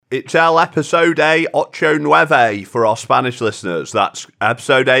It's el episode 89 for our Spanish listeners. That's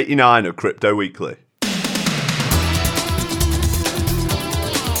episode 89 of Crypto Weekly. A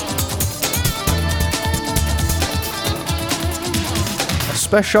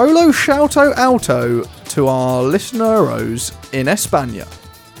specialo shouto alto to our listeneros in España.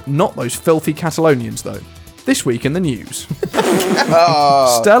 Not those filthy Catalonians, though. This week in the news.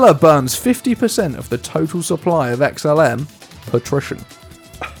 Stellar burns 50% of the total supply of XLM. Patrician.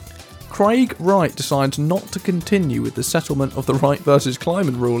 Craig Wright decides not to continue with the settlement of the Wright versus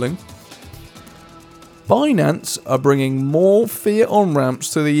Kleiman ruling. Binance are bringing more fiat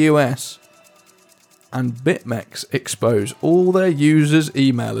on-ramps to the US. And BitMEX expose all their users'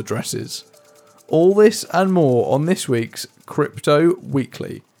 email addresses. All this and more on this week's Crypto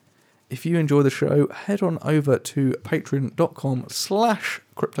Weekly. If you enjoy the show, head on over to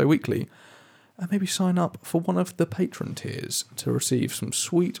patreon.com/cryptoweekly and maybe sign up for one of the patron tiers to receive some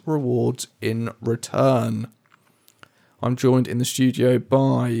sweet rewards in return. I'm joined in the studio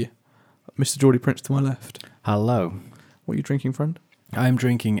by Mr. Geordie Prince to my left. Hello. What are you drinking, friend? I'm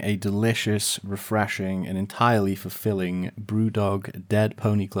drinking a delicious, refreshing, and entirely fulfilling Brewdog Dead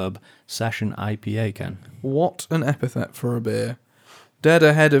Pony Club Session IPA, Ken. What an epithet for a beer. Dead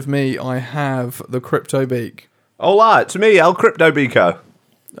ahead of me, I have the Crypto Beak. Hola, it's me, El Crypto Bico.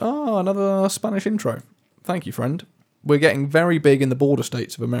 Oh, another Spanish intro. Thank you, friend. We're getting very big in the border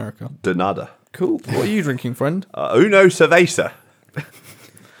states of America. De nada. Cool. What are you drinking, friend? Uno cerveza.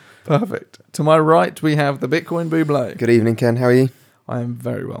 Perfect. To my right, we have the Bitcoin Buble. Good evening, Ken. How are you? I am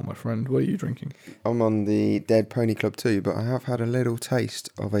very well, my friend. What are you drinking? I'm on the Dead Pony Club too, but I have had a little taste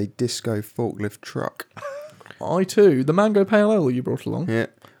of a disco forklift truck. I too. The mango pale ale you brought along. Yeah.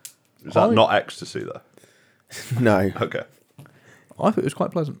 Is that not ecstasy, though? No. Okay. I thought it was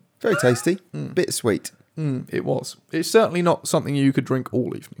quite pleasant. Very tasty. Bit sweet. It was. It's certainly not something you could drink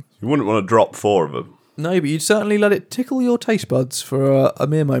all evening. You wouldn't want to drop 4 of them. No, but you'd certainly let it tickle your taste buds for a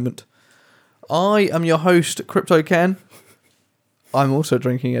mere moment. I am your host, Crypto Ken. I'm also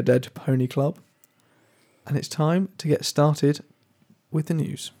drinking a Dead Pony Club. And it's time to get started with the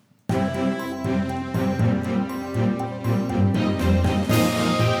news.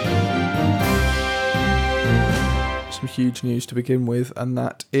 Some huge news to begin with, and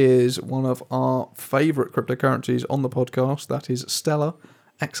that is one of our favourite cryptocurrencies on the podcast. That is Stellar,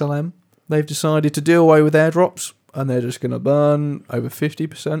 XLM. They've decided to do away with airdrops, and they're just going to burn over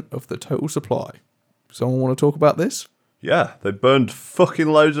 50% of the total supply. Someone want to talk about this? Yeah, they burned fucking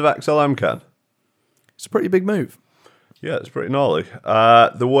loads of XLM, Ken. It's a pretty big move. Yeah, it's pretty gnarly.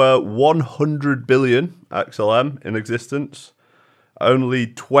 There were 100 billion XLM in existence. Only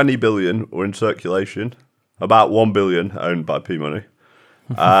 20 billion were in circulation. About 1 billion owned by P-Money.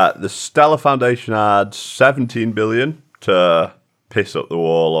 The Stellar Foundation had 17 billion to piss up the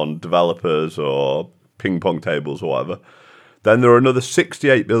wall on developers or ping pong tables or whatever. Then there were another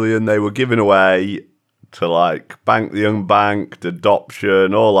 68 billion they were giving away to like bank the unbanked,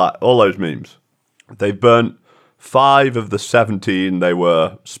 adoption, all those memes. They burnt 5 of the 17 they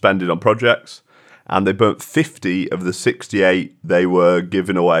were spending on projects, and they burnt 50 of the 68 they were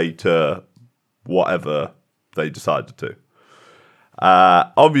giving away to whatever they decided to.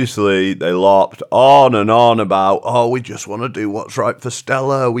 Obviously, they lopped on and on about, we just want to do what's right for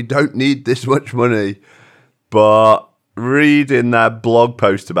Stellar. We don't need this much money. But reading their blog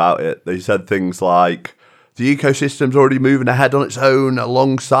post about it, they said things like, the ecosystem's already moving ahead on its own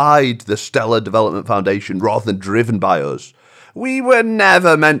alongside the Stellar Development Foundation rather than driven by us. We were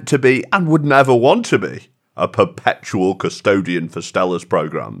never meant to be and would never want to be a perpetual custodian for Stellar's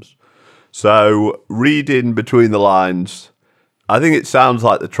programs. So, reading between the lines, I think it sounds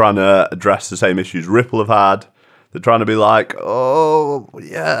like they're trying to address the same issues Ripple have had. They're trying to be like,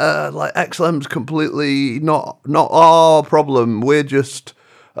 XLM's completely not our problem. We're just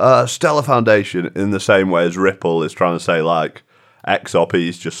Stellar Foundation, in the same way as Ripple is trying to say, like, XRP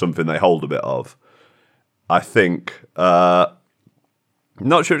is just something they hold a bit of. I think, I'm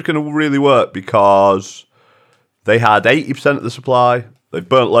not sure it's going to really work because they had 80% of the supply. They've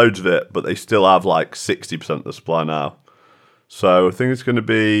burnt loads of it, but they still have like 60% of the supply now. So I think it's going to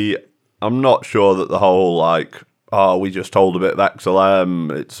be, I'm not sure that the whole like, we just hold a bit of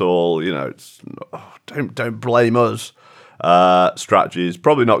XLM, it's all, it's don't blame us strategy is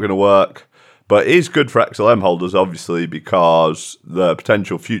probably not going to work. But it is good for XLM holders, obviously, because the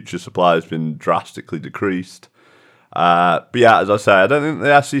potential future supply has been drastically decreased. But yeah, as I say, I don't think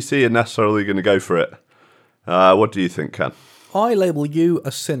the SEC are necessarily going to go for it. What do you think, Ken? I label you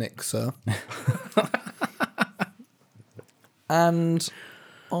a cynic, sir. And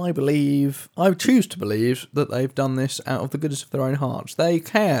I choose to believe that they've done this out of the goodness of their own hearts. They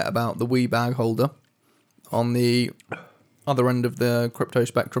care about the wee bag holder on the other end of the crypto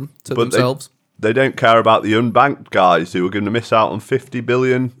spectrum to themselves. They don't care about the unbanked guys who are going to miss out on 50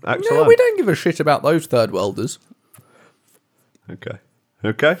 billion XLM. No, we don't give a shit about those third welders. Okay,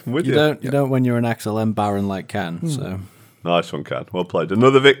 I'm with you. You don't when you're an XLM baron like Ken. So Nice one, Ken. Well played.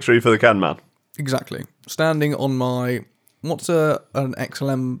 Another victory for the Ken man. Exactly. Standing on my... What's an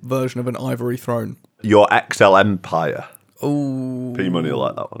XLM version of an ivory throne? Your XL Empire. Oh, P-Money will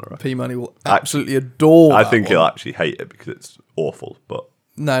like that one, right? P-Money will absolutely adore I that think one. he'll actually hate it because it's awful, but...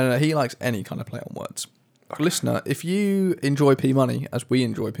 No, he likes any kind of play on words. Listener, if you enjoy P-Money, as we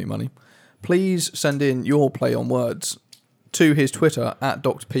enjoy P-Money, please send in your play on words to his Twitter,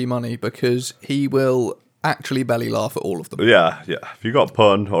 @Dr. P-Money, because he will actually belly laugh at all of them. Yeah. If you got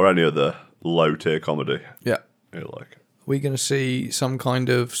pun or any other low-tier comedy, Yeah. you'll like it. We're going to see some kind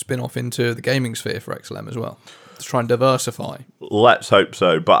of spin-off into the gaming sphere for XLM as well, to try and diversify. Let's hope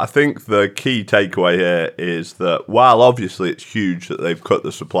so. But I think the key takeaway here is that while obviously it's huge that they've cut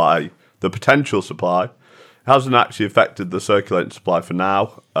the supply, the potential supply, it hasn't actually affected the circulating supply for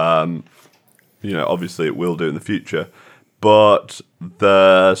now. Obviously it will do in the future. But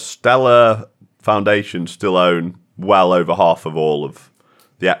the Stellar Foundation still own well over half of all of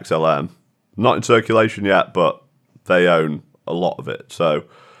the XLM. Not in circulation yet, but they own a lot of it. So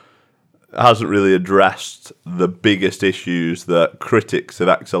it hasn't really addressed the biggest issues that critics of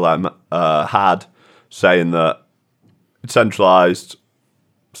XLM had, saying that it's centralised,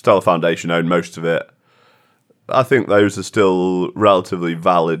 Stellar Foundation own most of it. I think those are still relatively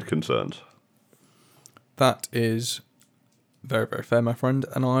valid concerns. That is very, very fair, my friend.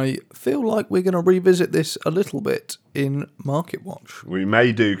 And I feel like we're going to revisit this a little bit in Market Watch. We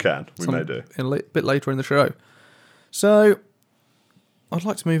may do, Ken. We may do. A bit later in the show. So, I'd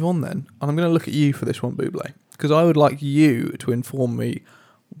like to move on then. And I'm going to look at you for this one, Buble. Because I would like you to inform me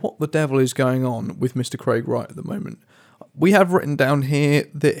what the devil is going on with Mr. Craig Wright at the moment. We have written down here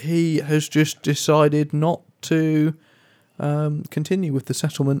that he has just decided not to continue with the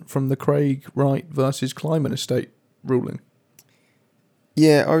settlement from the Craig Wright versus Kleiman estate ruling.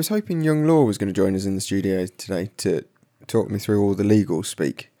 Yeah, I was hoping Young Law was going to join us in the studio today to talk me through all the legal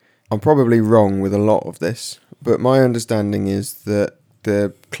speak. I'm probably wrong with a lot of this, but my understanding is that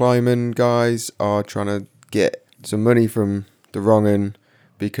the Kleiman guys are trying to get some money from the wrong-un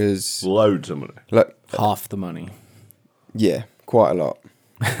because... Loads of money. Look, half the money. Yeah, quite a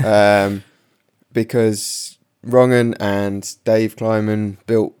lot. Because Wrong-un and Dave Kleiman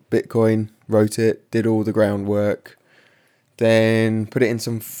built Bitcoin, wrote it, did all the groundwork, then put it in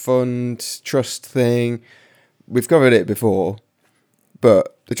some fund trust thing. We've covered it before,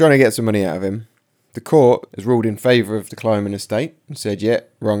 but they're trying to get some money out of him. The court has ruled in favour of the Kleiman estate and said, yeah,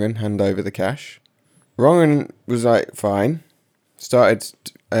 Wrong-un, hand over the cash. Wrong-un was like, fine. Started,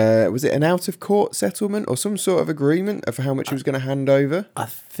 was it an out-of-court settlement or some sort of agreement of how much he was going to hand over? I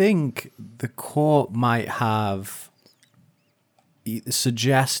think the court might have either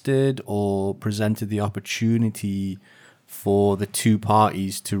suggested or presented the opportunity for the two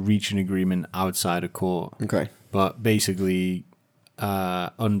parties to reach an agreement outside of court. Okay. But basically,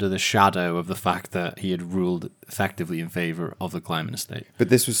 under the shadow of the fact that he had ruled effectively in favour of the Kleiman estate. But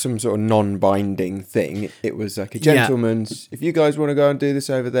this was some sort of non-binding thing. It was like a gentleman's, if you guys want to go and do this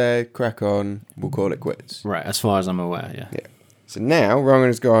over there, crack on, we'll call it quits. Right, as far as I'm aware, yeah. Yeah. So now Wrong-un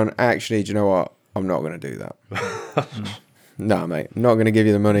has gone, actually, do you know what? I'm not going to do that. No, mate, I'm not going to give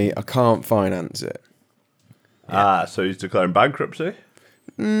you the money. I can't finance it. So he's declaring bankruptcy?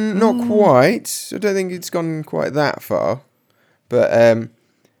 Not quite. I don't think it's gone quite that far. But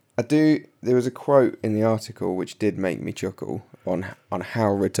there was a quote in the article which did make me chuckle on how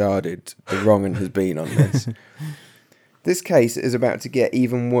retarded the Wrong-un has been on this. This case is about to get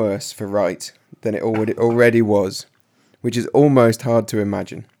even worse for Wright than it already was, which is almost hard to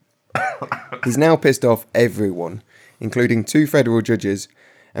imagine. He's now pissed off everyone, including 2 federal judges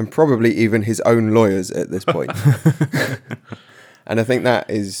and probably even his own lawyers at this point. And I think that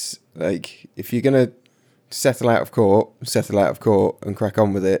is, like, if you're going to settle out of court and crack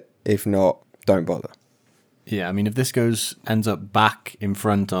on with it. If not, don't bother. Yeah, I mean, if this ends up back in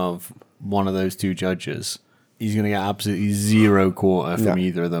front of one of those 2 judges, he's going to get absolutely zero quarter from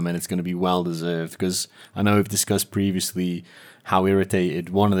either of them, and it's going to be well-deserved, because I know we've discussed previously how irritated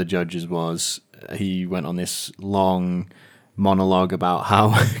one of the judges was. He went on this long monologue about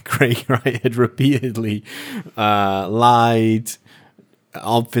how Craig Wright had repeatedly lied,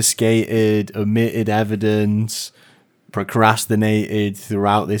 obfuscated, omitted evidence, procrastinated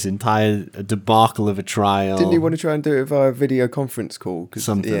throughout this entire debacle of a trial. Didn't you want to try and do it via video conference call?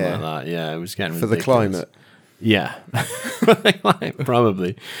 Something like that. Yeah, it was getting for ridiculous. the climate. Yeah,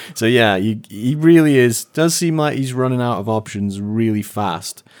 probably. So yeah, he really does seem like he's running out of options really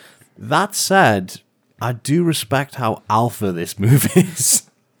fast. That said, I do respect how alpha this move is.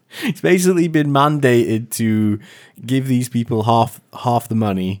 It's basically been mandated to give these people half the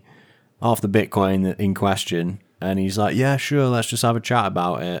money, half the Bitcoin in question. And he's like, yeah, sure, let's just have a chat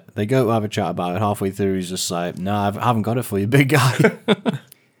about it. They go to have a chat about it. Halfway through, he's just like, no, I haven't got it for you, big guy.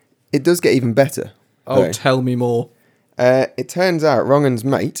 It does get even better. Oh, though. tell me more. It turns out Wrongen's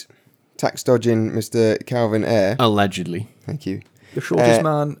mate, tax dodging Mr. Calvin Ayre. Allegedly. Thank you. The shortest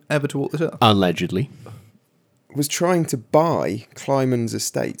man ever to walk this up. Allegedly. Was trying to buy Kleiman's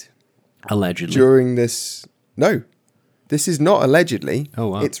estate. Allegedly. During this... No, this is not allegedly. Oh,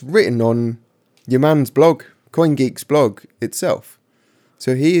 wow. It's written on your man's blog, CoinGeek's blog itself.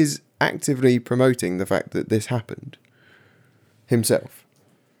 So he is actively promoting the fact that this happened himself.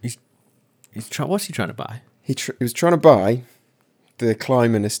 What's he trying to buy? He was trying to buy the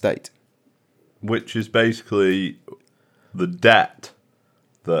Kleiman estate. Which is basically the debt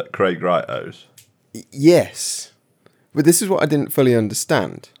that Craig Wright owes. Yes. But this is what I didn't fully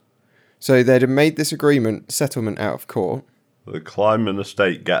understand. So they'd have made this settlement out of court. The Kleiman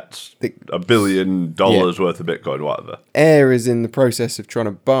estate gets $1 billion worth of Bitcoin, whatever. Ayre is in the process of trying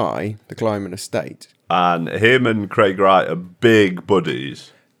to buy the Kleiman estate. And him and Craig Wright are big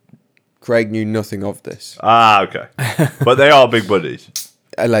buddies. Craig knew nothing of this. Ah, okay. But they are big buddies.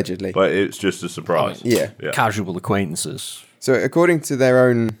 Allegedly. But it's just a surprise. Yeah. Casual acquaintances. So according to their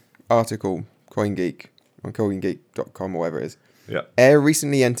own article, CoinGeek, on CoinGeek.com or whatever it is, Yeah. Ayre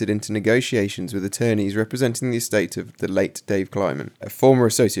recently entered into negotiations with attorneys representing the estate of the late Dave Kleiman, a former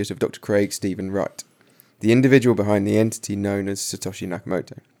associate of Dr. Craig Stephen Wright, the individual behind the entity known as Satoshi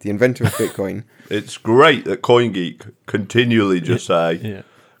Nakamoto, the inventor of Bitcoin. It's great that CoinGeek continually just say, Yeah.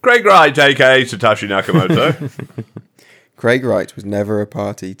 Craig Wright, aka Satoshi Nakamoto. Craig Wright was never a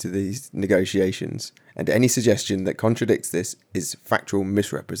party to these negotiations, and any suggestion that contradicts this is factual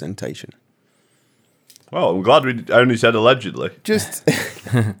misrepresentation. Well, I'm glad we only said allegedly. Just...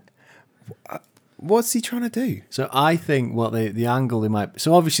 What's he trying to do? So I think what the angle they might...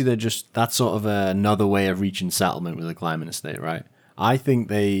 So obviously that's sort of another way of reaching settlement with the Kleiman estate, right? I think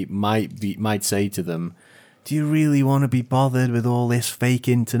they might say to them, do you really want to be bothered with all this fake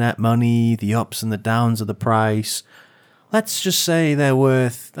internet money, the ups and the downs of the price? Let's just say they're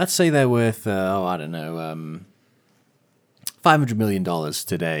worth, I don't know, $500 million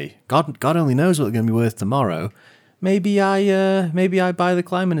today. God only knows what they're going to be worth tomorrow. Maybe I buy the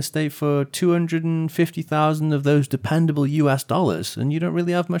Kleiman estate for 250,000 of those dependable US dollars, and you don't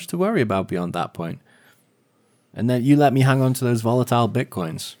really have much to worry about beyond that point. And then you let me hang on to those volatile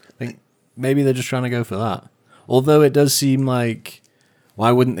Bitcoins. I think maybe they're just trying to go for that. Although it does seem like,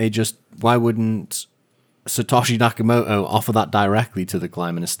 why wouldn't Satoshi Nakamoto offer that directly to the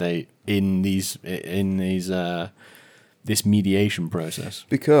Kleiman estate in this mediation process?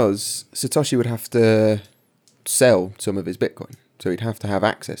 Because Satoshi would have to sell some of his Bitcoin, so he'd have to have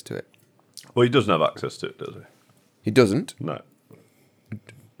access to it. Well, he doesn't have access to it, does he? He doesn't? No.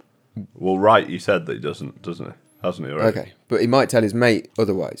 Well, right, he said that he doesn't he? Hasn't he already? Okay, but he might tell his mate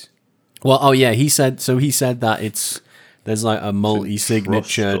otherwise. Well, oh yeah, he said that there's like a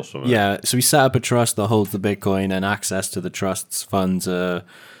multi-signature. Trust or something. Yeah, so he set up a trust that holds the Bitcoin, and access to the trust's funds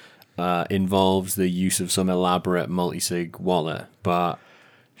involves the use of some elaborate multi-sig wallet. But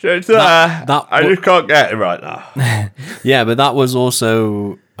So it's there. I just can't get it right now. yeah, but that was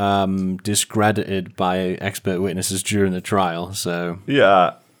also discredited by expert witnesses during the trial. So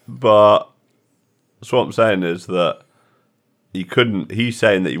Yeah, but so what I'm saying is that he's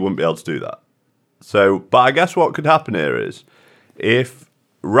saying that he wouldn't be able to do that. So, but I guess what could happen here is if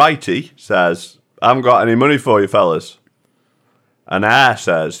Righty says, I haven't got any money for you fellas, and Ayre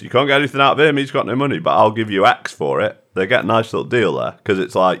says, you can't get anything out of him, he's got no money, but I'll give you X for it, they get a nice little deal there, because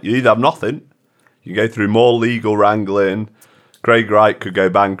it's like, you either have nothing, you go through more legal wrangling, Craig Wright could go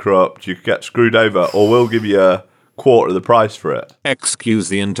bankrupt, you could get screwed over, or we'll give you a quarter of the price for it. Excuse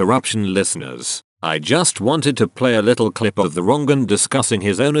the interruption, listeners. I just wanted to play a little clip of the Wrongen discussing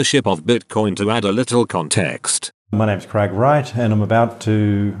his ownership of Bitcoin to add a little context. My name's Craig Wright, and I'm about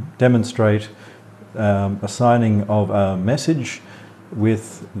to demonstrate a signing of a message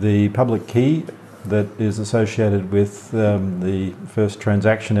with the public key that is associated with the first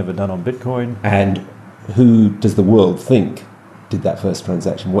transaction ever done on Bitcoin. And who does the world think did that first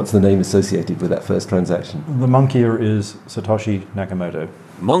transaction? What's the name associated with that first transaction? The monkeyer is Satoshi Nakamoto.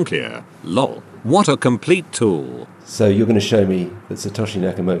 Monkier. Lol. What a complete tool. So you're going to show me that Satoshi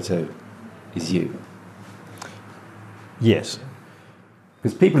Nakamoto is you? Yes.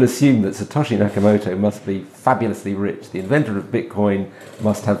 Because people assume that Satoshi Nakamoto must be fabulously rich. The inventor of Bitcoin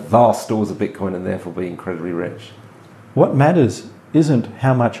must have vast stores of Bitcoin and therefore be incredibly rich. What matters isn't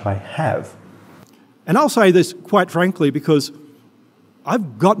how much I have. And I'll say this quite frankly because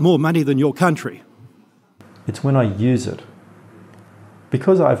I've got more money than your country. It's when I use it.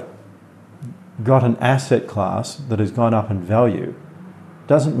 Because I've got an asset class that has gone up in value,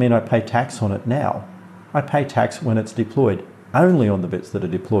 doesn't mean I pay tax on it now. I pay tax when it's deployed, only on the bits that are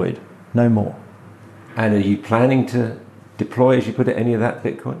deployed, no more. And are you planning to deploy, as you put it, any of that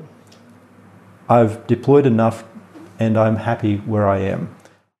Bitcoin? I've deployed enough and I'm happy where I am.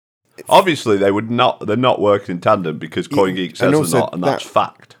 Obviously, they're not working in tandem because CoinGeek says they're not, and that's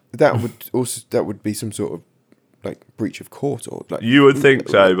fact. That would be some sort of like breach of court or like. You would think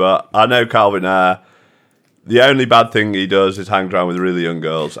so, but I know Calvin Ayre. The only bad thing he does is hang around with really young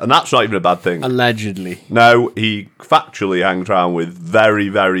girls, and that's not even a bad thing. Allegedly. No, he factually hangs around with very,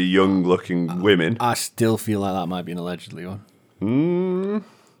 very young-looking women. I still feel like that might be an allegedly one.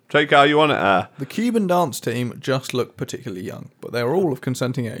 Take how you want it, Ayre. The Cuban dance team just look particularly young, but they are all of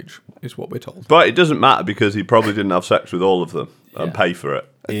consenting age, is what we're told. But it doesn't matter because he probably didn't have sex with all of them and pay for it.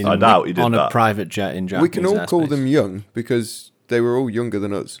 I doubt he did on that. a private jet in Japanese We can all call airspace. them young because they were all younger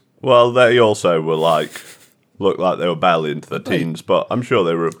than us. Well, they also were looked like they were barely into their teens, but I'm sure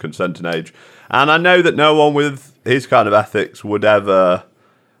they were of consenting age. And I know that no one with his kind of ethics would ever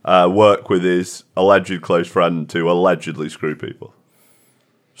work with his alleged close friend to allegedly screw people.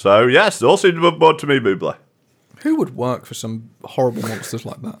 So, yes, it all seemed above board to me, Buble. Who would work for some horrible monsters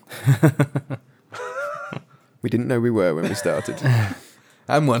like that? We didn't know we were when we started.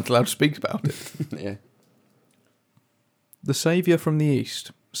 And weren't allowed to speak about it. Yeah. The Saviour from the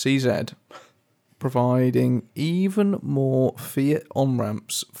East, CZ, providing even more fiat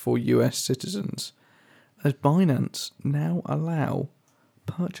on-ramps for US citizens, as Binance now allow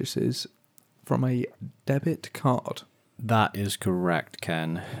purchases from a debit card. That is correct,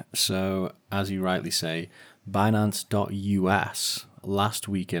 Ken. So, as you rightly say, Binance.us last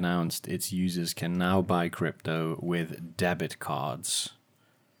week announced its users can now buy crypto with debit cards.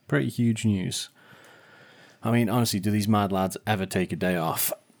 Pretty huge news. I mean, honestly, do these mad lads ever take a day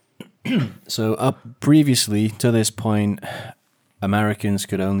off? So, previously to this point, Americans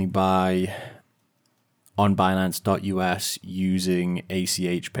could only buy on Binance.us using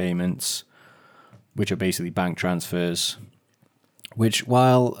ACH payments, which are basically bank transfers, which,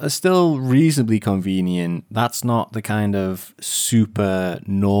 while are still reasonably convenient, that's not the kind of super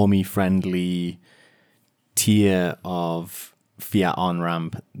normie-friendly tier of fiat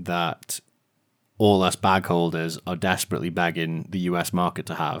on-ramp that all us bag holders are desperately begging the US market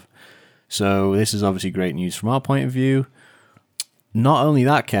to have. So this is obviously great news from our point of view. Not only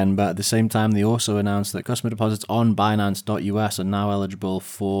that, Ken, but at the same time, they also announced that customer deposits on Binance.us are now eligible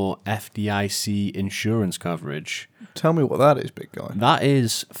for FDIC insurance coverage. Tell me what that is, big guy. That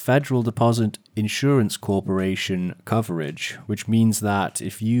is Federal Deposit Insurance Corporation coverage, which means that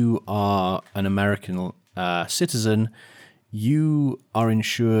if you are an American citizen, you are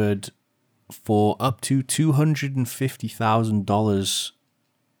insured for up to $250,000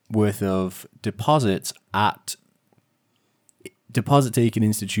 worth of deposits at deposit-taking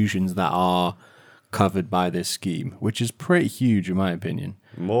institutions that are covered by this scheme, which is pretty huge in my opinion.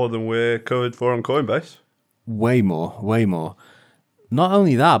 More than we're covered for on Coinbase. Way more. Not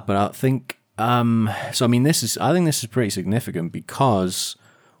only that, but I think I think this is pretty significant because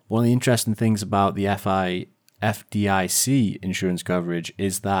one of the interesting things about the FDIC insurance coverage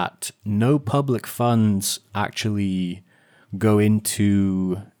is that no public funds actually go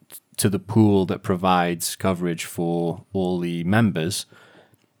into the pool that provides coverage for all the members.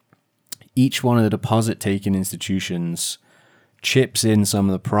 Each one of the deposit-taking institutions chips in some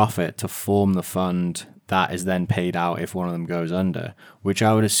of the profit to form the fund that is then paid out if one of them goes under, which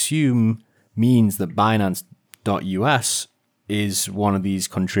I would assume means that Binance.us is one of these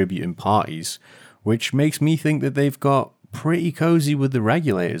contributing parties, which makes me think that they've got pretty cozy with the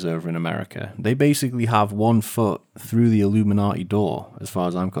regulators over in America. They basically have one foot through the Illuminati door, as far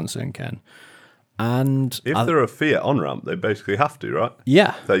as I'm concerned, Ken. And if they're a fiat on-ramp, they basically have to, right?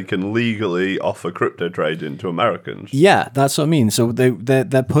 Yeah. They can legally offer crypto trading to Americans. Yeah, that's what I mean. So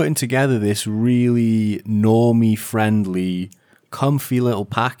they're putting together this really normie-friendly, comfy little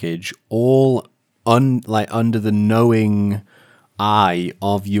package, all under the knowing eye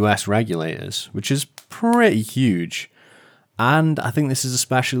of US regulators, which is pretty huge. And I think this is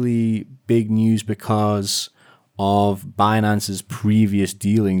especially big news because of Binance's previous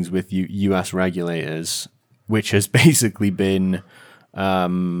dealings with US regulators, which has basically been,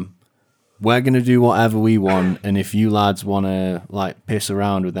 we're going to do whatever we want, and if you lads want to like piss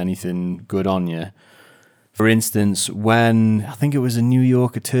around with anything, good on you. For instance, when I think it was a New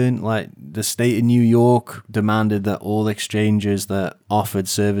York attorney, like the state of New York demanded that all exchanges that offered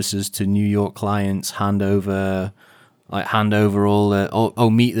services to New York clients hand over all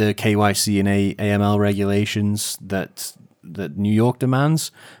meet the KYC and AML regulations that New York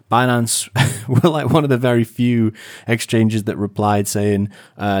demands. Binance were like one of the very few exchanges that replied saying,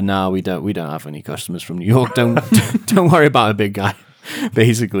 "No, we don't have any customers from New York. Don't worry about a big guy."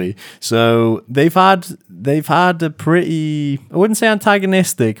 Basically, so they've had a pretty, I wouldn't say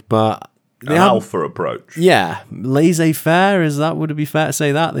antagonistic, but an alpha approach. Yeah, laissez-faire, would it be fair to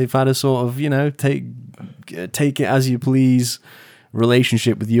say that? They've had a sort of, take it as you please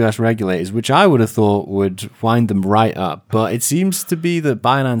relationship with US regulators, which I would have thought would wind them right up. But it seems to be that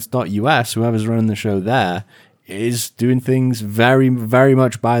Binance.us, whoever's running the show there, is doing things very, very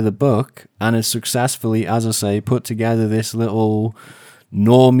much by the book and has successfully, as I say, put together this little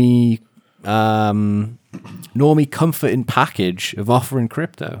normie comforting package of offering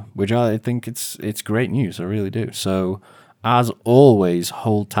crypto, which I think it's great news. I really do. So, as always,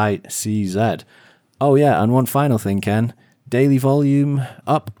 hold tight, CZ. Oh yeah, and one final thing, Ken. Daily volume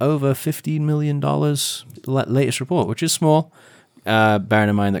up over $15 million, latest report, which is small. Bearing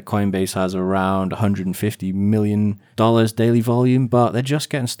in mind that Coinbase has around $150 million daily volume, but they're just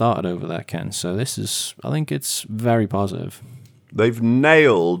getting started over there, Ken. So I think it's very positive. They've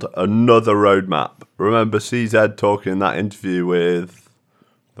nailed another roadmap. Remember CZ talking in that interview with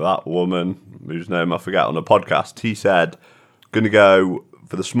that woman, whose name I forget, on a podcast. He said, going to go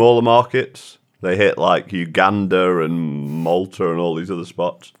for the smaller markets. They hit like Uganda and Malta and all these other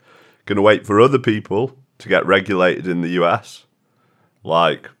spots. Going to wait for other people to get regulated in the US.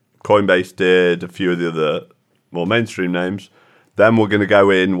 Like Coinbase did, a few of the other more mainstream names. Then we're going to go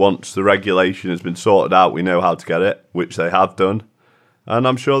in once the regulation has been sorted out, we know how to get it, which they have done. And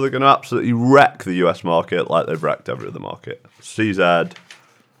I'm sure they're going to absolutely wreck the US market like they've wrecked every other market. CZ,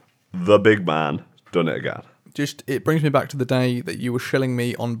 the big man, done it again. It brings me back to the day that you were shilling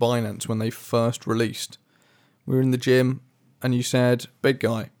me on Binance when they first released. We were in the gym and you said, "Big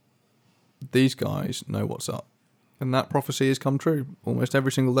guy, these guys know what's up." And that prophecy has come true almost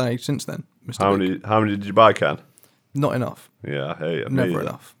every single day since then, Mr. How many did you buy, Ken? Not enough. Yeah, hey, never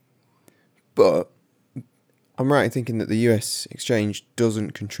enough. But I'm right in thinking that the US exchange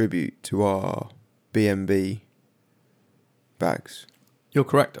doesn't contribute to our BNB bags. You're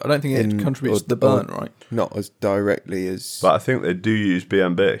correct. I don't think it contributes to the burn, right? Not as directly as... But I think they do use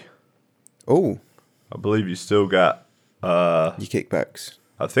BNB. Oh. I believe you still get... your kickbacks.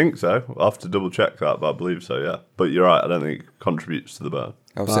 I think so. I'll have to double check that, but I believe so, yeah. But you're right, I don't think it contributes to the burn.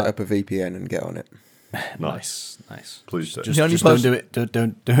 I'll set up a VPN and get on it. Nice. Please do. Just don't do it.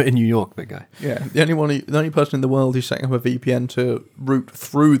 Don't do it in New York, big guy. Yeah, the only person in the world who's setting up a VPN to route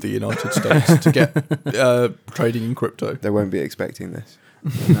through the United States to get trading in crypto. They won't be expecting this.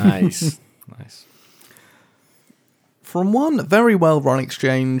 Nice. From one very well-run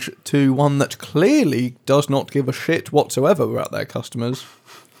exchange to one that clearly does not give a shit whatsoever about their customers,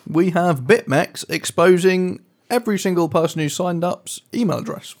 we have BitMEX exposing every single person who signed up's email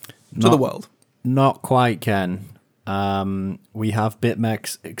address to the world. Not quite, Ken. We have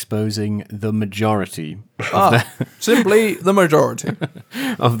BitMEX exposing the majority of simply the majority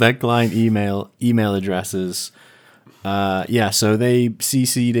of their client email addresses. So they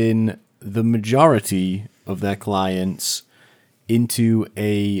CC'd in the majority of their clients into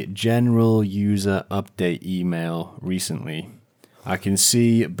a general user update email recently. I can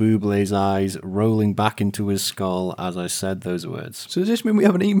see Bublé's eyes rolling back into his skull as I said those words. So does this mean we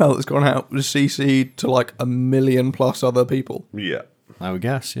have an email that's gone out with CC'd to like 1 million plus other people? Yeah. I would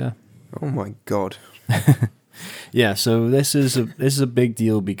guess, yeah. Oh my God. Yeah, so this is a big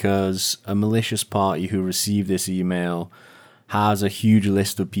deal because a malicious party who received this email has a huge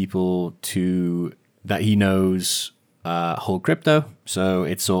list of people that he knows hold crypto. So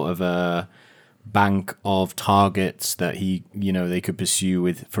it's sort of a bank of targets that they could pursue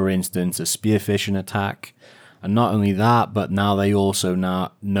with, for instance, a spear phishing attack. And not only that, but now they also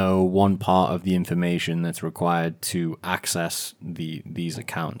now know one part of the information that's required to access these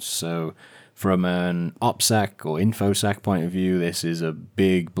accounts. So from an OPSEC or InfoSec point of view, this is a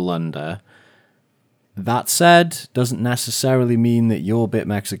big blunder. That said, doesn't necessarily mean that your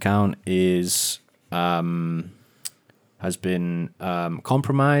BitMEX account has been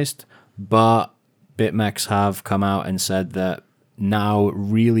compromised, but BitMEX have come out and said that now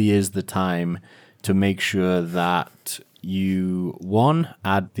really is the time to make sure that you, one,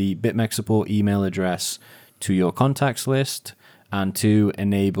 add the BitMEX support email address to your contacts list, and two,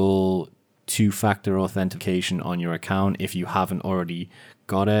 enable two-factor authentication on your account if you haven't already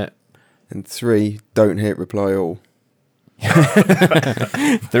got it. And 3, don't hit reply all.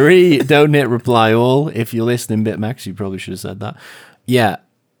 3, don't hit reply all. If you're listening, BitMEX, you probably should have said that. Yeah,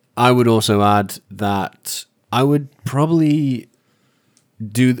 I would also add that I would probably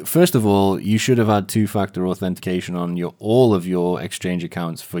first of all, you should have had two-factor authentication on all of your exchange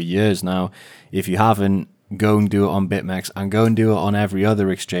accounts for years now. If you haven't, go and do it on BitMEX, and go and do it on every other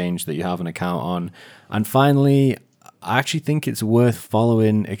exchange that you have an account on. And finally, I actually think it's worth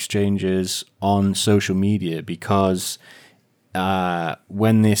following exchanges on social media, because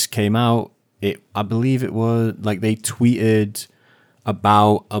when this came out, I believe it was like they tweeted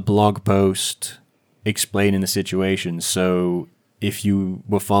about a blog post explaining the situation. So if you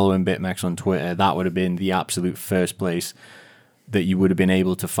were following BitMEX on Twitter, that would have been the absolute first place that you would have been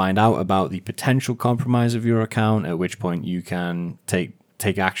able to find out about the potential compromise of your account, at which point you can take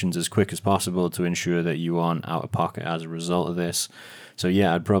actions as quick as possible to ensure that you aren't out of pocket as a result of this. So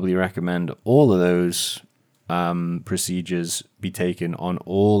yeah, I'd probably recommend all of those procedures be taken on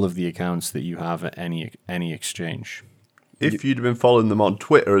all of the accounts that you have at any exchange. If you'd been following them on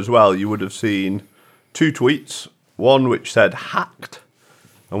Twitter as well, you would have seen 2 tweets, one which said hacked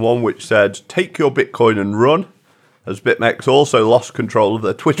and one which said take your Bitcoin and run, as BitMEX also lost control of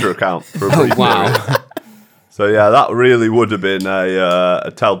their Twitter account for a brief period. So yeah, that really would have been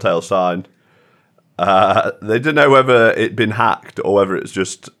a telltale sign. They didn't know whether it'd been hacked or whether it's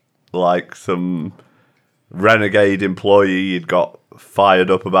just like some renegade employee had got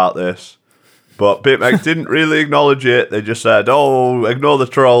fired up about this. But BitMEX didn't really acknowledge it. They just said, oh, ignore the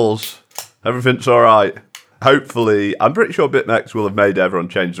trolls. Everything's all right. Hopefully, I'm pretty sure BitMEX will have made everyone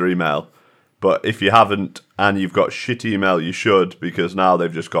change their email. But if you haven't and you've got shit email, you should, because now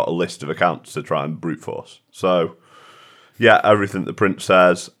they've just got a list of accounts to try and brute force. So, yeah, everything the print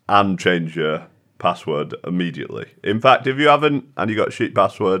says, and change your password immediately. In fact, if you haven't and you got a shit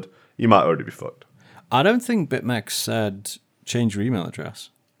password, you might already be fucked. I don't think BitMEX said change your email address.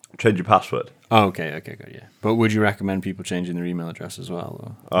 Change your password. Oh, okay, good, yeah. But would you recommend people changing their email address as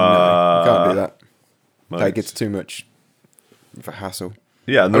well? No, you can't do that. That gets too much of a hassle.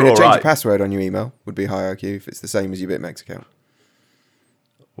 Yeah, and they're change right. your password on your email would be high IQ if it's the same as your BitMEX account.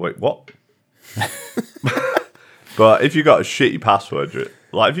 Wait, what? But if you've got a shitty password,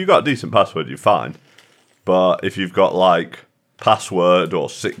 like if you've got a decent password, you're fine. But if you've got like password or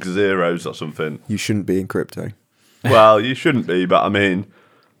 6 zeros or something, you shouldn't be in crypto. Well, you shouldn't be, but I mean,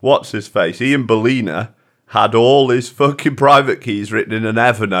 what's his face? Ian Bellina had all his fucking private keys written in an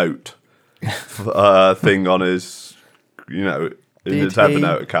Evernote thing on his, in his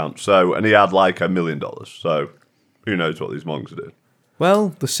Evernote account. So, and he had like $1 million. So, who knows what these monks did? Well,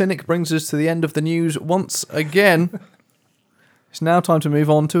 the cynic brings us to the end of the news once again. It's now time to move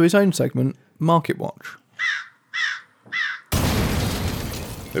on to his own segment, Market Watch.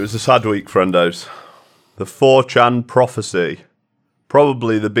 It was a sad week, friendos. The 4chan prophecy,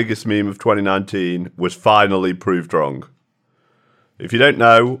 probably the biggest meme of 2019, was finally proved wrong. If you don't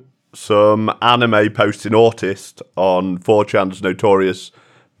know, some anime posting artist on 4chan's notorious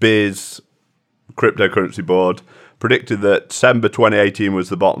Biz cryptocurrency board predicted that December 2018 was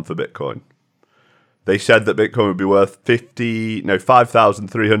the bottom for Bitcoin. They said that Bitcoin would be worth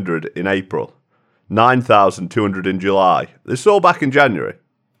 5,300 in April, 9,200 in July. This is all back in January.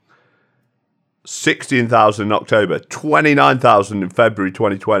 16,000 in October, 29,000 in February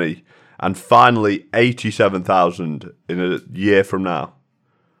 2020, and finally 87,000 in a year from now.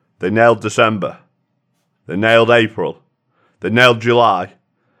 They nailed December. They nailed April. They nailed July.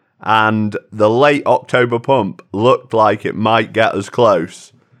 And the late October pump looked like it might get us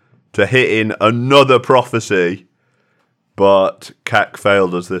close to hitting another prophecy, but Keck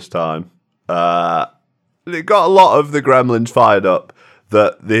failed us this time. It got a lot of the gremlins fired up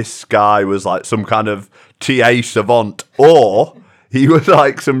that this guy was like some kind of TA savant, or he was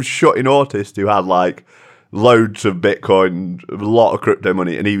like some shutting artist who had like loads of Bitcoin, a lot of crypto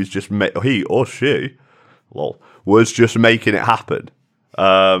money, and he was just he or she was just making it happen.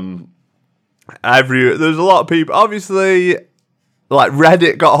 There's a lot of people, obviously, like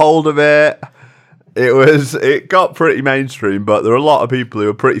Reddit got hold of it. It got pretty mainstream, but there were a lot of people who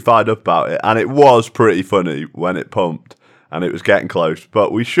were pretty fired up about it, and it was pretty funny when it pumped. And it was getting close.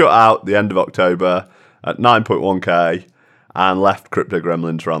 But we shut out the end of October at 9.1k and left crypto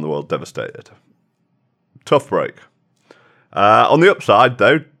gremlins around the world devastated. Tough break. On the upside,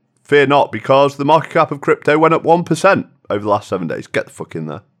 though, fear not, because the market cap of crypto went up 1% over the last 7 days. Get the fuck in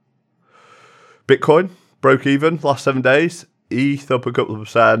there. Bitcoin broke even last 7 days. ETH up a couple of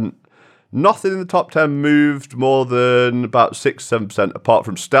percent. Nothing in the top 10 moved more than about 6-7%, apart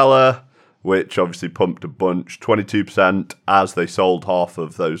from Stellar, which obviously pumped a bunch, 22%, as they sold half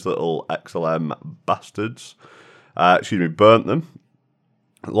of those little XLM bastards. Burnt them.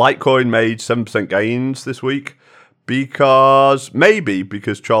 Litecoin made 7% gains this week because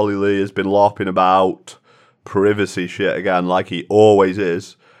Charlie Lee has been LARPing about privacy shit again, like he always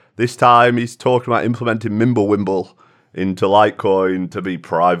is. This time he's talking about implementing Mimblewimble into Litecoin to be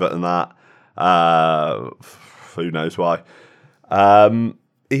private and that. Who knows why.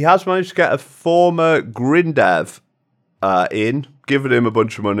 He has managed to get a former Grindev in, giving him a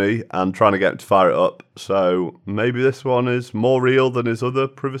bunch of money and trying to get him to fire it up. So maybe this one is more real than his other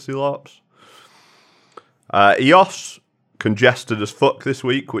privacy LARPs. EOS congested as fuck this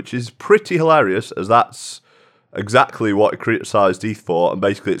week, which is pretty hilarious, as that's exactly what he criticised ETH for, and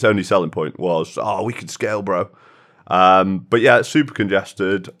basically its only selling point was, we can scale, bro. But yeah, it's super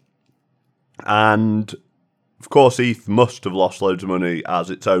congested, and of course ETH must have lost loads of money as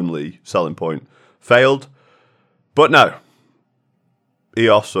its only selling point failed. But no,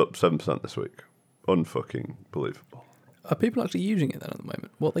 EOS up 7% this week. Unfucking believable. Are people actually using it then at the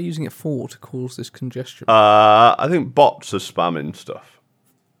moment? What are they using it for to cause this congestion? I think bots are spamming stuff.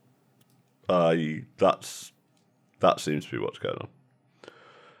 That seems to be what's going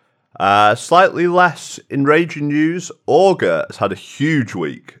on. Slightly less enraging news. Augur has had a huge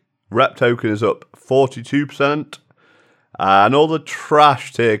week. Rep token is up 42%. And all the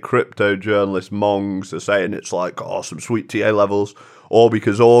trash tier crypto journalist mongs are saying it's like, some sweet TA levels. Or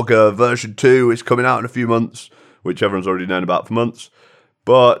because Augur version 2 is coming out in a few months, which everyone's already known about for months.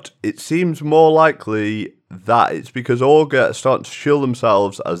 But it seems more likely that it's because Augur are starting to shill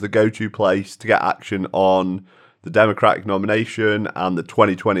themselves as the go-to place to get action on the Democratic nomination and the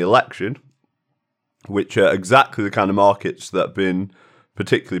 2020 election, which are exactly the kind of markets that have been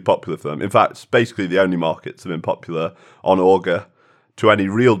particularly popular for them. In fact, basically the only markets that have been popular on Augur to any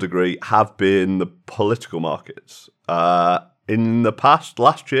real degree have been the political markets. In the past,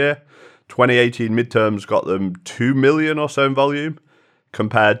 last year, 2018 midterms got them 2 million or so in volume,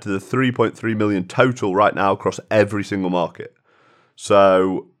 compared to the 3.3 million total right now across every single market.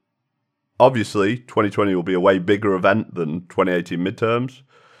 So obviously, 2020 will be a way bigger event than 2018 midterms.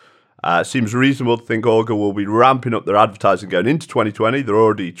 It seems reasonable to think Augur will be ramping up their advertising going into 2020. They're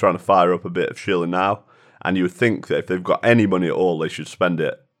already trying to fire up a bit of shilling now. And you would think that if they've got any money at all, they should spend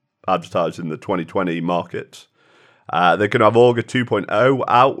it advertising the 2020 markets. They're going to have Augur 2.0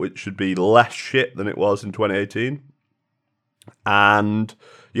 out, which should be less shit than it was in 2018. And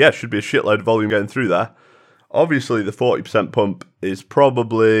yeah, it should be a shitload of volume going through there. Obviously, the 40% pump is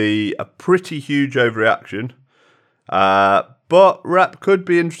probably a pretty huge overreaction. But Rep could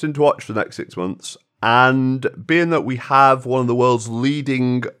be interesting to watch for the next 6 months. And being that we have one of the world's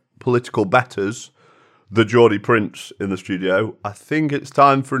leading political betters, the Geordie Prince, in the studio, I think it's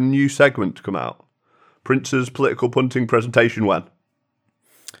time for a new segment to come out. Prince's political punting presentation when?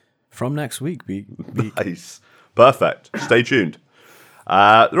 From next week. Nice. Perfect. Stay tuned. There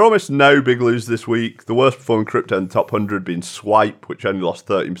are almost no big losers this week. The worst performing crypto in the top 100 being Swipe, which only lost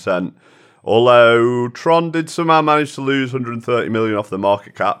 13%. Although Tron did somehow manage to lose 130 million off the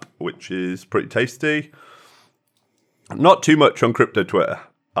market cap, which is pretty tasty. Not too much on crypto Twitter.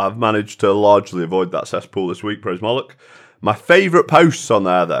 I've managed to largely avoid that cesspool this week, praise Moloch. My favourite posts on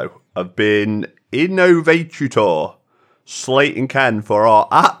there, though, have been Innovatutor slating Ken for our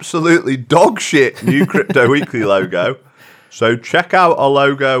absolutely dogshit new Crypto Weekly logo. So check out our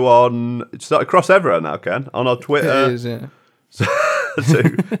logo on, it's not across everywhere now, Ken, on our Twitter. It is, yeah.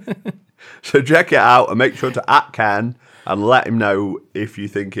 So check it out and make sure to @Ken and let him know if you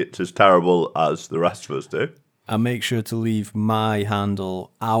think it's as terrible as the rest of us do. And make sure to leave my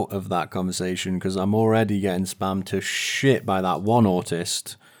handle out of that conversation because I'm already getting spammed to shit by that one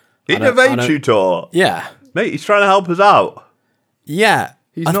autist. Innovatutor. Yeah. Mate, he's trying to help us out. Yeah.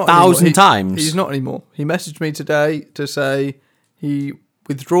 He's a not 1,000 anymore. times. He's not anymore. He messaged me today to say he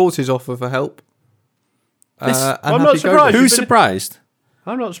withdraws his offer for help. I'm not surprised. Who's surprised?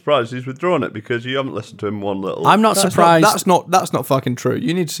 I'm not surprised he's withdrawn it because you haven't listened to him one little. I'm not surprised. That's not fucking true.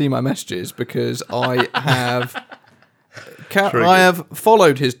 You need to see my messages because I have I have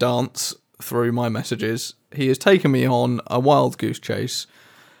followed his dance through my messages. He has taken me on a wild goose chase,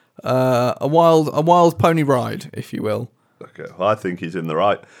 a wild pony ride, if you will. Okay, well, I think he's in the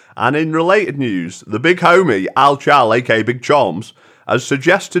right. And in related news, the big homie Al Chal, aka Big Choms, has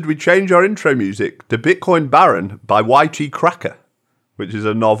suggested we change our intro music to Bitcoin Baron by YT Cracker, which is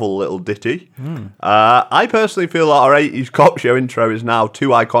a novel little ditty. I personally feel that our 80s cop show intro is now too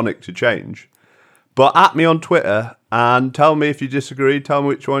iconic to change. But at me on Twitter and tell me if you disagree. Tell me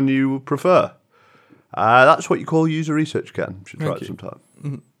which one you prefer. That's what you call user research, Ken. Should try it sometime.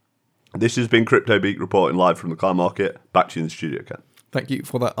 Mm-hmm. This has been Crypto Beak reporting live from the Clown Market. Back to you in the studio, Ken. Thank you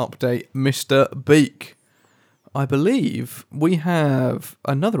for that update, Mr. Beak. I believe we have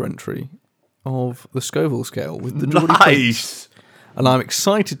another entry of the Scoville scale with the Geordie Prince. Nice! And I'm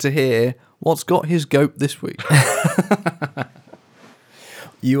excited to hear what's got his goat this week.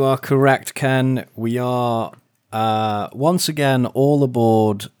 You are correct, Ken. We are once again all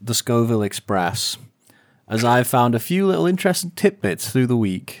aboard the Scoville Express, as I've found a few little interesting tidbits through the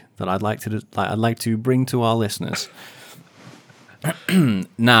week that I'd like to bring to our listeners.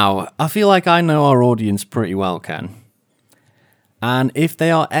 Now, I feel like I know our audience pretty well, Ken. And if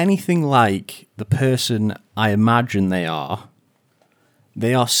they are anything like the person I imagine they are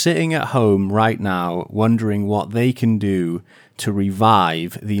sitting at home right now wondering what they can do to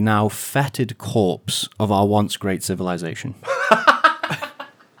revive the now fetid corpse of our once great civilization.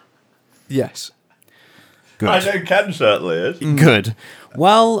 Yes. Good. I know Ken certainly is. Good.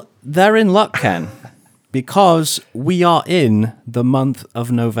 Well, they're in luck, Ken, because we are in the month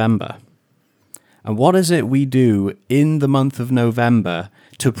of November. And what is it we do in the month of November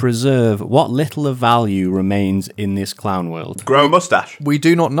to preserve what little of value remains in this clown world? Grow a mustache. We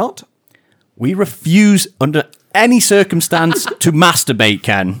do not. We refuse under any circumstance to masturbate,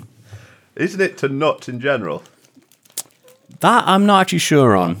 Ken. Isn't it to nut in general? That I'm not actually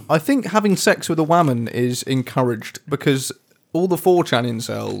sure on. I think having sex with a woman is encouraged because all the 4chan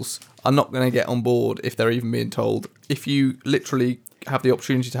incels are not going to get on board if they're even being told. If you literally have the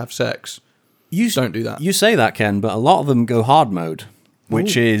opportunity to have sex, don't do that. You say that, Ken, but a lot of them go hard mode,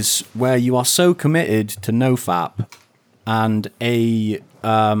 which is where you are so committed to nofap and an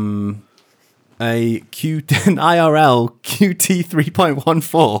IRL QT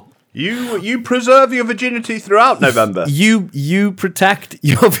 3.14. You preserve your virginity throughout November. You protect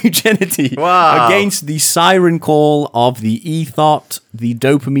your virginity Wow. against the siren call of the ethot, the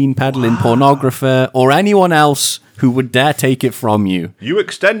dopamine peddling pornographer, or anyone else who would dare take it from you. You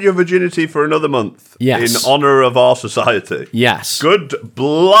extend your virginity for another month. Yes. In honour of our society. Yes. Good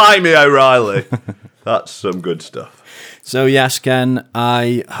blimey, O'Reilly. That's some good stuff. So yes, Ken,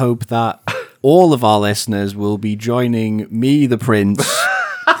 I hope that all of our listeners will be joining me, the Prince,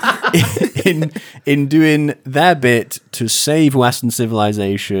 in doing their bit to save Western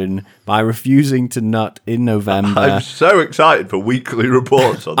civilization by refusing to nut in November. I'm so excited for weekly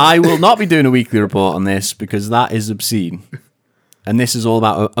reports on this. I will not be doing a weekly report on this because that is obscene. And this is all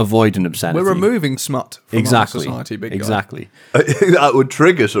about avoiding obscenity. We're removing smut from our society, big guy. Exactly. That would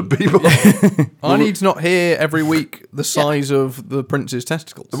trigger some people. I need to not hear every week the size of the prince's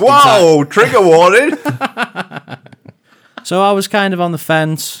testicles. Whoa, trigger warning. So I was kind of on the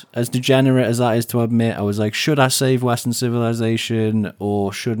fence, as degenerate as that is to admit. I was like, should I save Western civilization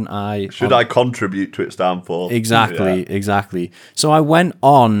or shouldn't I? Should I contribute to its downfall? Exactly. So I went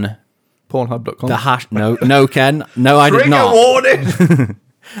on Pornhub.com. the No, Ken. No, I did not. Trigger warning.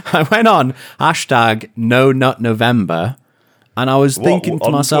 I went on hashtag No Nut November, and I was thinking to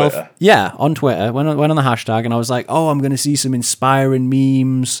on myself, Twitter? yeah, on Twitter, went on the hashtag, and I was like, oh, I'm going to see some inspiring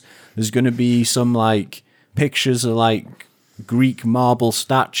memes. There's going to be some like pictures of like Greek marble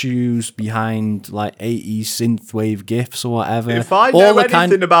statues behind like 80s synthwave gifs or whatever. If I know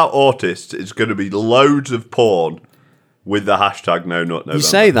anything about autists, it's going to be loads of porn with the hashtag No Nut November. You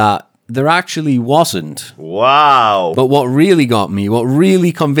say that. There actually wasn't. Wow. But what really got me, what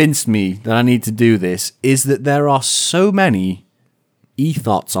really convinced me that I need to do this, is that there are so many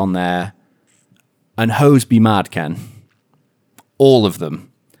ethots on there, and hoes be mad, Ken. All of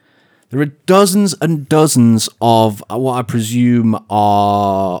them. There are dozens and dozens of what I presume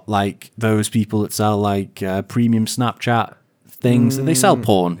are like those people that sell like premium Snapchat things. They sell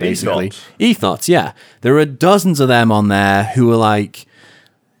porn, basically. Ethots, yeah. There are dozens of them on there who are like,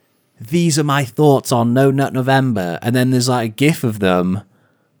 these are my thoughts on No Nut November. And then there's like a gif of them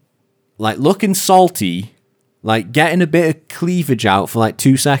like looking salty, like getting a bit of cleavage out for like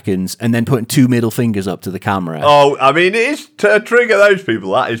 2 seconds and then putting 2 middle fingers up to the camera. Oh, I mean, it is to trigger those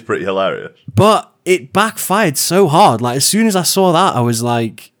people. That is pretty hilarious. But it backfired so hard. Like as soon as I saw that, I was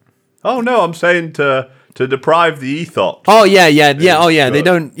like, oh no, I'm saying to deprive the ethos. oh yeah. Oh yeah. They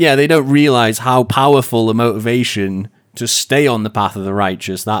don't realize how powerful a motivation to stay on the path of the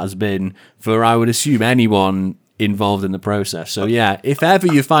righteous that has been for, I would assume, anyone involved in the process. So yeah, if ever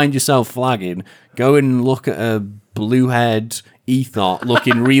you find yourself flagging, go and look at a blue-head ethot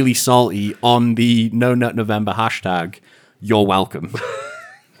looking really salty on the No Nut November hashtag. You're welcome.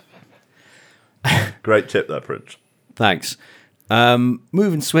 Great tip there, Prince. Thanks.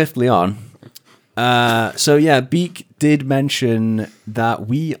 Moving swiftly on. So yeah, Beak did mention that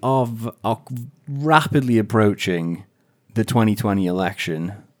we are rapidly approaching the 2020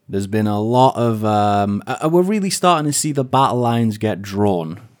 election. There's been a lot of... we're really starting to see the battle lines get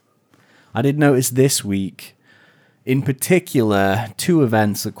drawn. I did notice this week, in particular, 2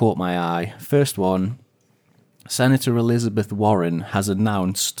 events that caught my eye. First one, Senator Elizabeth Warren has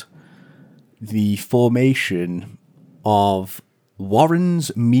announced the formation of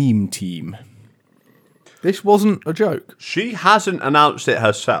Warren's meme team. This wasn't a joke. She hasn't announced it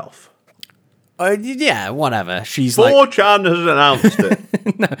herself. Yeah, whatever. She's 4chan has announced it.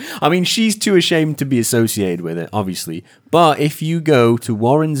 No, I mean, she's too ashamed to be associated with it, obviously. But if you go to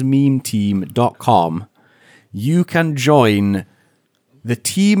warrensmemeteam.com, you can join the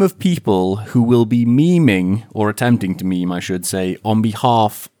team of people who will be memeing, or attempting to meme, I should say, on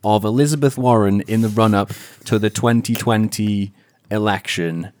behalf of Elizabeth Warren in the run-up to the 2020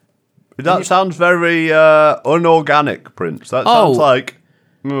 election. That sounds very unorganic, Prince. That sounds like...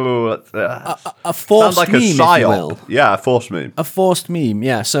 a forced sounds like meme, a if you psyop. will. Yeah, a forced meme. A forced meme,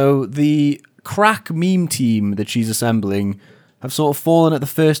 yeah. So the crack meme team that she's assembling have sort of fallen at the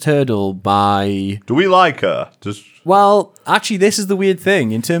first hurdle by... Do we like her? Well, actually, this is the weird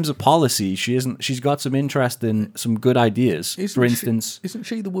thing. In terms of policy, she's got some interest in some good ideas. For instance... Isn't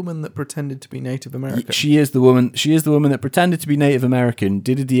she the woman that pretended to be Native American? She is the woman that pretended to be Native American,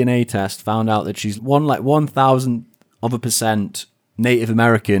 did a DNA test, found out that she's 1,000% Native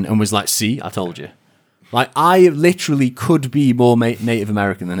American, and was like, see, I told you. Like, I literally could be more Native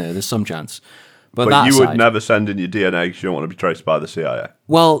American than her. There's some chance. But you would never send in your DNA because you don't want to be traced by the CIA.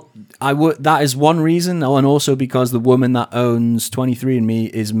 Well, I would. That is one reason, and also because the woman that owns 23andMe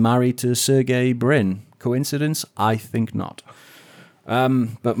is married to Sergey Brin. Coincidence? I think not.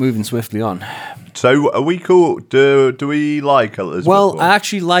 But moving swiftly on. So, are we cool? Do we like Elizabeth? Well, I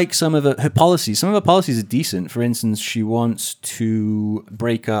actually like some of her policies. Some of her policies are decent. For instance, she wants to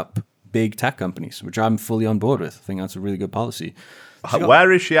break up big tech companies, which I'm fully on board with. I think that's a really good policy.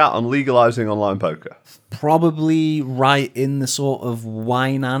 Where is she at on legalizing online poker? Probably right in the sort of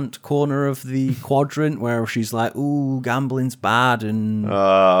wine ant corner of the quadrant, where she's like, ooh, gambling's bad, and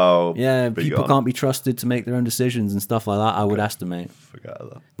people can't be trusted to make their own decisions and stuff like that, I would estimate. Forget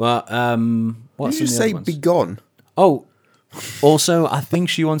that. But what's Did you say be gone? Oh, also, I think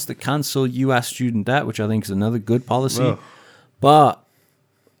she wants to cancel US student debt, which I think is another good policy. Oh. But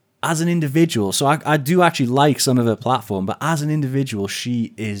as an individual, so I do actually like some of her platform, but as an individual,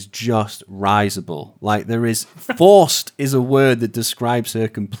 she is just risible. Like, forced is a word that describes her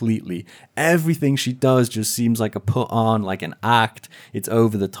completely. Everything she does just seems like a put on, like an act. It's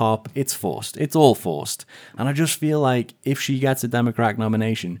over the top. It's forced. It's all forced. And I just feel like if she gets a Democratic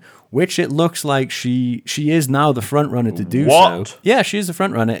nomination, which it looks like she is now the front runner to do so. Yeah, she is the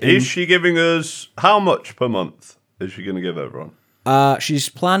front runner. Is she giving us how much per month is she going to give everyone? She's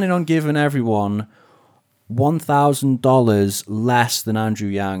planning on giving everyone $1,000 less than Andrew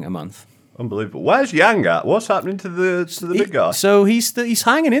Yang a month. Unbelievable. Where's Yang at? What's happening to the big guy? So he's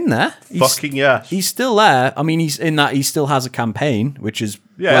hanging in there. Fucking yes. He's still there. I mean, he's in that he still has a campaign, which is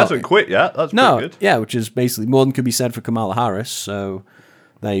he hasn't quit yet. That's pretty good. Yeah, which is basically more than could be said for Kamala Harris. So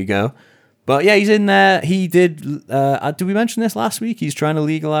there you go. But yeah, he's in there. He did. Did we mention this last week? He's trying to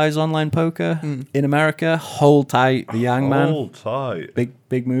legalize online poker in America. Hold tight, the Yang man. Hold tight.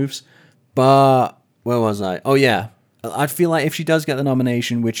 Big moves. But where was I? Oh yeah, I feel like if she does get the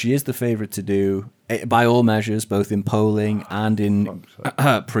nomination, which she is the favorite to do by all measures, both in polling and in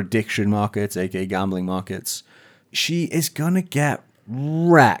prediction markets, aka gambling markets, she is gonna get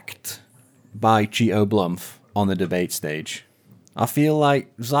wrecked by Cheeto Blumph on the debate stage. I feel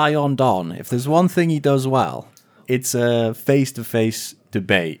like Zion Don, if there's one thing he does well, it's a face-to-face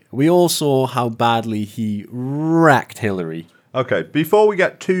debate. We all saw how badly he wrecked Hillary. Okay, before we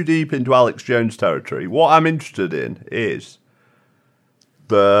get too deep into Alex Jones territory, what I'm interested in is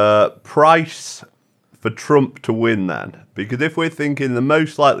the price for Trump to win then. Because if we're thinking the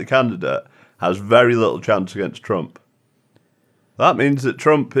most likely candidate has very little chance against Trump, that means that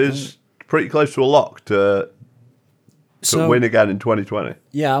Trump is pretty close to a lock to win again in 2020.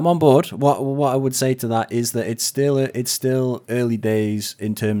 Yeah, I'm on board. What I would say to that is that it's still early days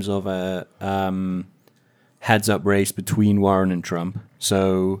in terms of a heads-up race between Warren and Trump.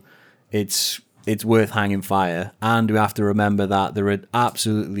 So it's worth hanging fire. And we have to remember that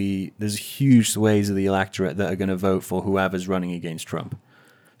there's huge swathes of the electorate that are going to vote for whoever's running against Trump.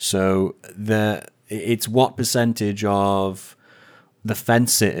 So it's what percentage of the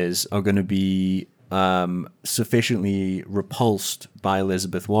fence sitters are going to be sufficiently repulsed by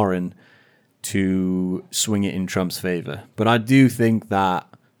Elizabeth Warren to swing it in Trump's favor. But I do think that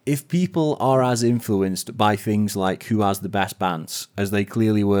if people are as influenced by things like who has the best bants as they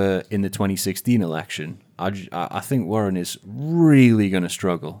clearly were in the 2016 election, I think Warren is really going to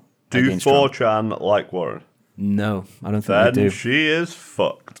struggle. Do against Trump. 4chan like Warren? No, I don't think Then they do. she is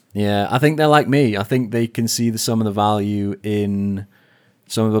fucked. Yeah, I think they're like me. I think they can see some of the value in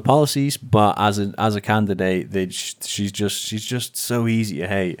some of the policies, but as a candidate, she's just so easy to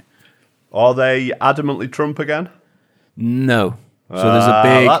hate. Are they adamantly Trump again? No. So there's a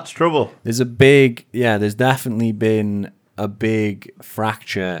big. That's trouble. There's definitely been a big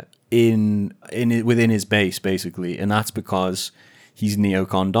fracture within his base, basically, and that's because he's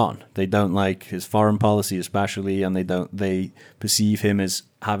neocon Don. They don't like his foreign policy, especially, and they perceive him as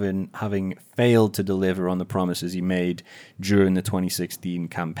having failed to deliver on the promises he made during the 2016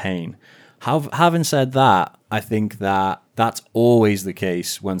 campaign. Having said that, I think that that's always the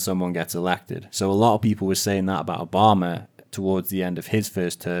case when someone gets elected. So a lot of people were saying that about Obama towards the end of his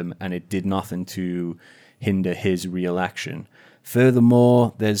first term, and it did nothing to hinder his re-election.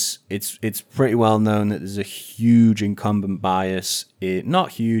 Furthermore, it's pretty well known that there's a huge incumbent bias.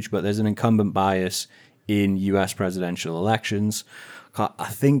 Not huge, but there's an incumbent bias in US presidential elections. I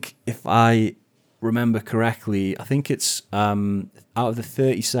think if I remember correctly, I think it's out of the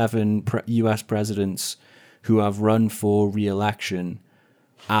 37 US presidents who have run for re-election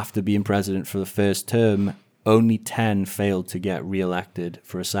after being president for the first term, only 10 failed to get re-elected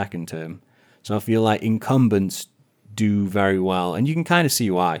for a second term. So I feel like incumbents do very well. And you can kind of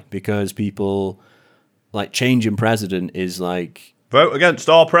see why, because people like changing president is like... Vote against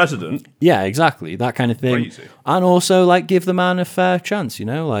our president? Yeah, exactly. That kind of thing. Crazy. And also like give the man a fair chance,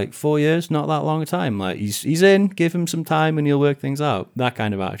 like 4 years, not that long a time. Like he's in, give him some time and he'll work things out. That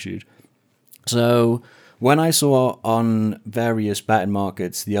kind of attitude. So when I saw on various betting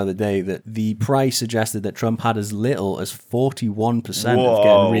markets the other day that the price suggested that Trump had as little as 41% of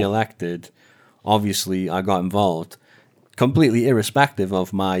getting re-elected, obviously I got involved. Completely irrespective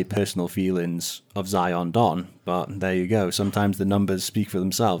of my personal feelings of Zion Don, but there you go. Sometimes the numbers speak for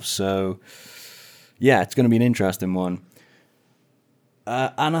themselves. So, yeah, it's going to be an interesting one.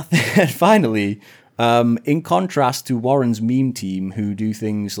 And I think, finally, in contrast to Warren's meme team, who do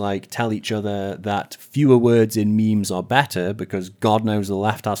things like tell each other that fewer words in memes are better, because God knows the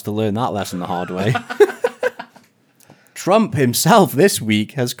left has to learn that lesson the hard way. Trump himself this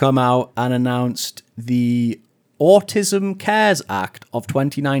week has come out and announced the Autism Cares Act of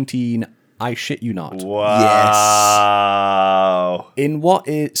 2019. I shit you not. Wow.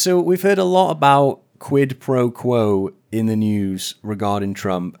 Yes. So we've heard a lot about quid pro quo in the news regarding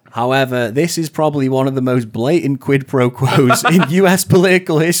Trump. However, this is probably one of the most blatant quid pro quos in US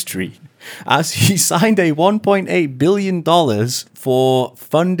political history, as he signed a $1.8 billion for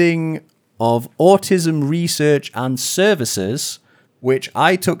funding of autism research and services, which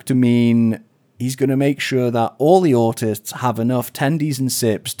I took to mean he's going to make sure that all the autists have enough tendies and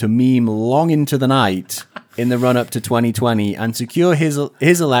sips to meme long into the night in the run-up to 2020 and secure his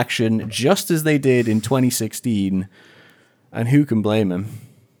election just as they did in 2016. And who can blame him?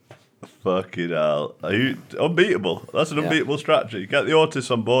 Fucking hell. Unbeatable. That's an unbeatable strategy. Get the autists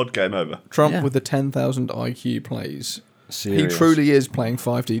on board, game over. Trump with the 10,000 IQ plays. Serious. He truly is playing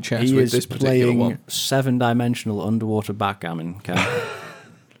 5D chess with this particular one. 7-dimensional underwater backgammon, Ken.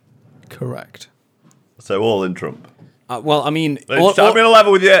 Correct. So all in Trump. Well, I mean... I'm going to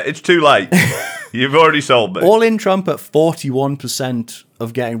level with you. It's too late. You've already sold me. All in Trump at 41%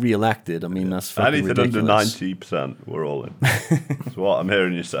 of getting re-elected. I mean, that's fucking anything ridiculous. under 90%, we're all in. That's what I'm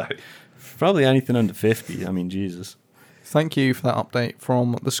hearing you say. Probably anything under 50. I mean, Jesus. Thank you for that update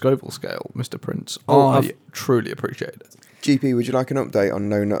from the Scoville scale, Mr. Prince. I truly appreciate it. GP, would you like an update on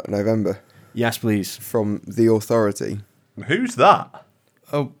No Nut November? Yes, please. From The Authority. Who's that?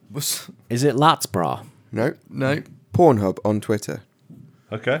 Oh, is it Latsbra? No. Pornhub on Twitter.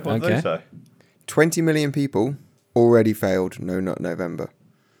 Okay, what did they say? 20 million people already failed No Nut November.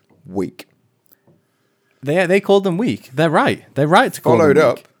 Weak. They called them weak. They're right. They're right to call Followed them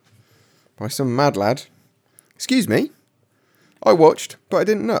up weak. by some mad lad. Excuse me. I watched, but I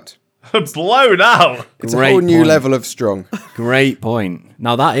didn't nut. Blown out. It's a whole new level of strong. Great point.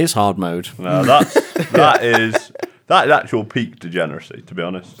 Now that is hard mode. No, that is actual peak degeneracy, to be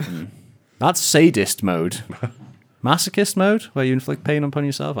honest. That's sadist mode. Masochist mode, where you inflict pain upon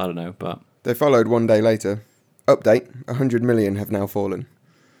yourself? I don't know, but... They followed one day later. Update, 100 million have now fallen.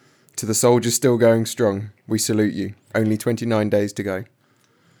 To the soldiers still going strong, we salute you. Only 29 days to go.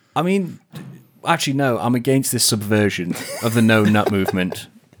 I mean, actually, no, I'm against this subversion of the no nut movement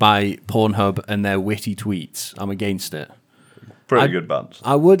by Pornhub and their witty tweets. I'm against it. Pretty good bands.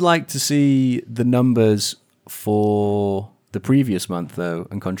 I would like to see the numbers for the previous month, though,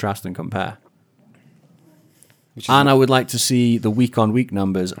 and contrast and compare. And I would like to see the week-on-week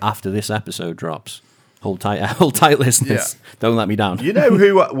numbers after this episode drops. Hold tight, listeners. Yeah. Don't let me down. You know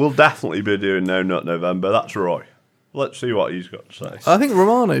who will definitely be doing No Nut November? That's Roy. Let's see what he's got to say. I think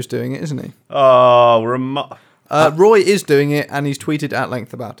Romano's doing it, isn't he? Oh, Roy is doing it, and he's tweeted at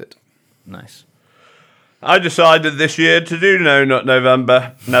length about it. Nice. I decided this year to do No Nut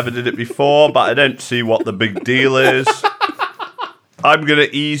November. Never did it before, but I don't see what the big deal is. I'm going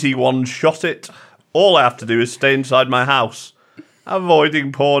to easy one-shot it. All I have to do is stay inside my house.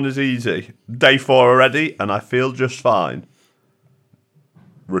 Avoiding porn is easy. Day 4 already, and I feel just fine.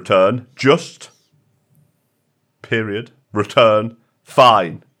 Return. Just. Period. Return.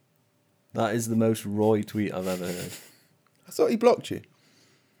 Fine. That is the most Roy tweet I've ever heard. I thought he blocked you.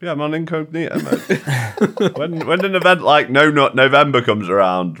 Yeah, I'm on incognito mode. when an event like No Nut November comes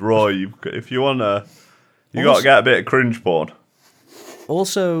around, Roy, if you want to, you got to get a bit of cringe porn.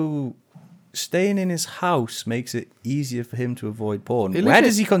 Also, staying in his house makes it easier for him to avoid porn. He Where lives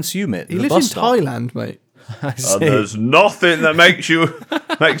does he consume it? He The lives in bus stop? Thailand, mate. I see. And there's nothing that makes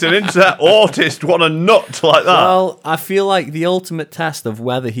an internet autist want to nut like that. Well, I feel like the ultimate test of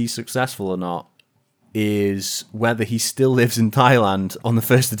whether he's successful or not is whether he still lives in Thailand on the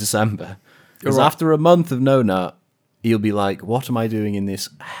 1st of December. Because right. after a month of no nut, he'll be like, what am I doing in this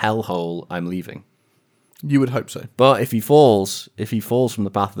hellhole? I'm leaving. You would hope so. But if he falls from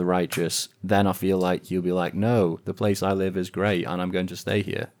the path of the righteous, then I feel like he'll be like, no, the place I live is great and I'm going to stay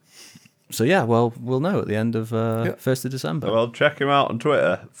here. So yeah, well, we'll know at the end of 1st of December. Well, check him out on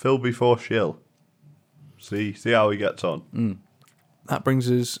Twitter, Phil before Shill. See how he gets on. That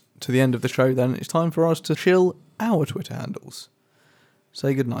brings us to the end of the show then. It's time for us to chill our Twitter handles.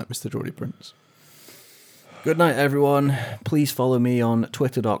 Say goodnight, Mr. Geordie Prince. Good night, everyone. Please follow me on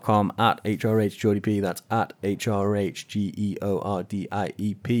twitter.com at HRHJordieP. That's at HRHGEORDIEP.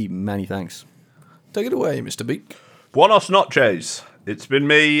 Many thanks. Take it away, Mr. Beak. Buenos noches. It's been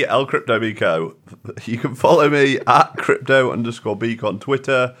me, El Crypto Bico. You can follow me at crypto_beak on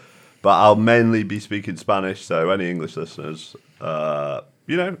Twitter, but I'll mainly be speaking Spanish, so any English listeners, I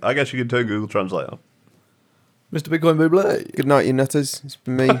guess you can turn Google Translate on. Mr. Bitcoin Buble. Good night, you nutters. It's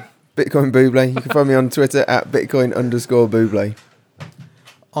been me, Bitcoin Buble. You can find me on Twitter at Bitcoin_Buble.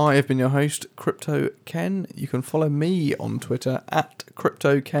 I have been your host, Crypto Ken. You can follow me on Twitter at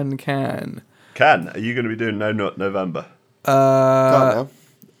CryptoKenCan. Ken, are you going to be doing No Nut November? Can't now.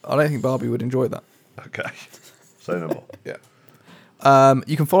 I don't think Barbie would enjoy that. Okay. Say no more. Yeah.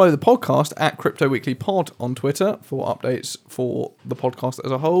 You can follow the podcast at Crypto Weekly Pod on Twitter for updates for the podcast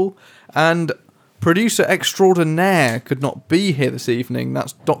as a whole. And producer extraordinaire could not be here this evening.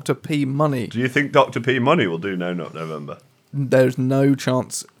 That's Dr. P Money. Do you think Dr. P Money will do No Nut November? There's no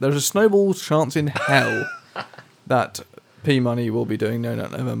chance. There's a snowball's chance in hell that P Money will be doing No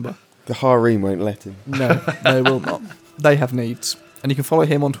Nut November. The harem won't let him. No, they will not. They have needs. And you can follow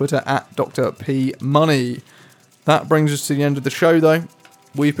him on Twitter at Dr. P Money. That brings us to the end of the show, though.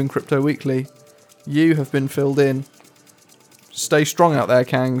 We've been Crypto Weekly. You have been filled in. Stay strong out there,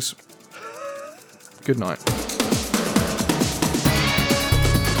 Kangs. Good night.